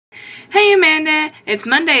It's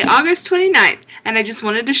Monday, August 29th, and I just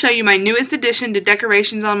wanted to show you my newest addition to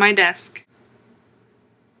decorations on my desk.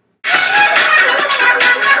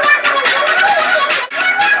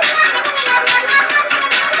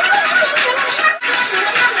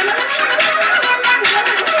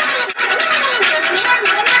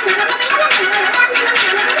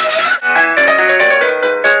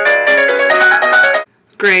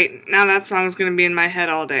 Great, now that song's gonna be in my head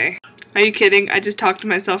all day. Are you kidding? I just talked to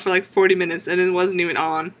myself for like 40 minutes and it wasn't even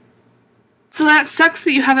on. So that sucks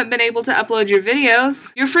that you haven't been able to upload your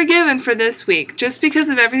videos. You're forgiven for this week, just because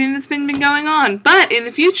of everything that's been going on. But in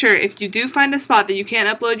the future, if you do find a spot that you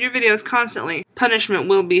can't upload your videos constantly, punishment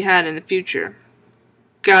will be had in the future.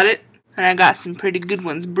 Got it? And I got some pretty good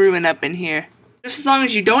ones brewing up in here. Just as long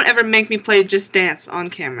as you don't ever make me play Just Dance on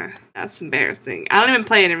camera. That's embarrassing. I don't even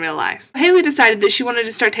play it in real life. Haley decided that she wanted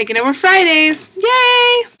to start taking over Fridays.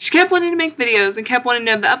 Yay! She kept wanting to make videos and kept wanting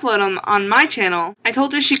to have the upload on my channel. I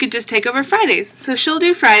told her she could just take over Fridays. So she'll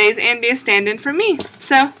do Fridays and be a stand-in for me.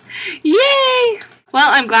 So, yay! Well,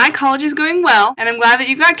 I'm glad college is going well, and I'm glad that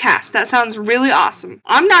you got cast. That sounds really awesome.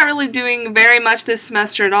 I'm not really doing very much this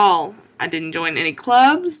semester at all. I didn't join any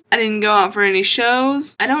clubs, I didn't go out for any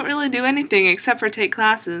shows, I don't really do anything except for take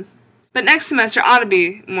classes. But next semester ought to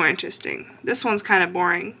be more interesting. This one's kind of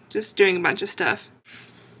boring, just doing a bunch of stuff.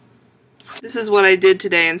 This is what I did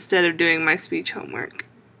today instead of doing my speech homework.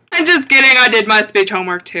 I'm just kidding, I did my speech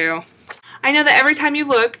homework too. I know that every time you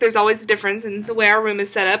look, there's always a difference in the way our room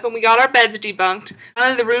is set up, and we got our beds debunked.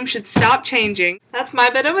 Finally, the room should stop changing. That's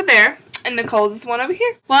my bed over there. And Nicole's is one over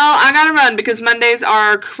here. Well, I gotta run because Mondays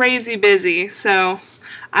are crazy busy, so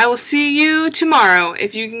I will see you tomorrow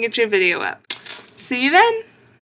if you can get your video up. See you then!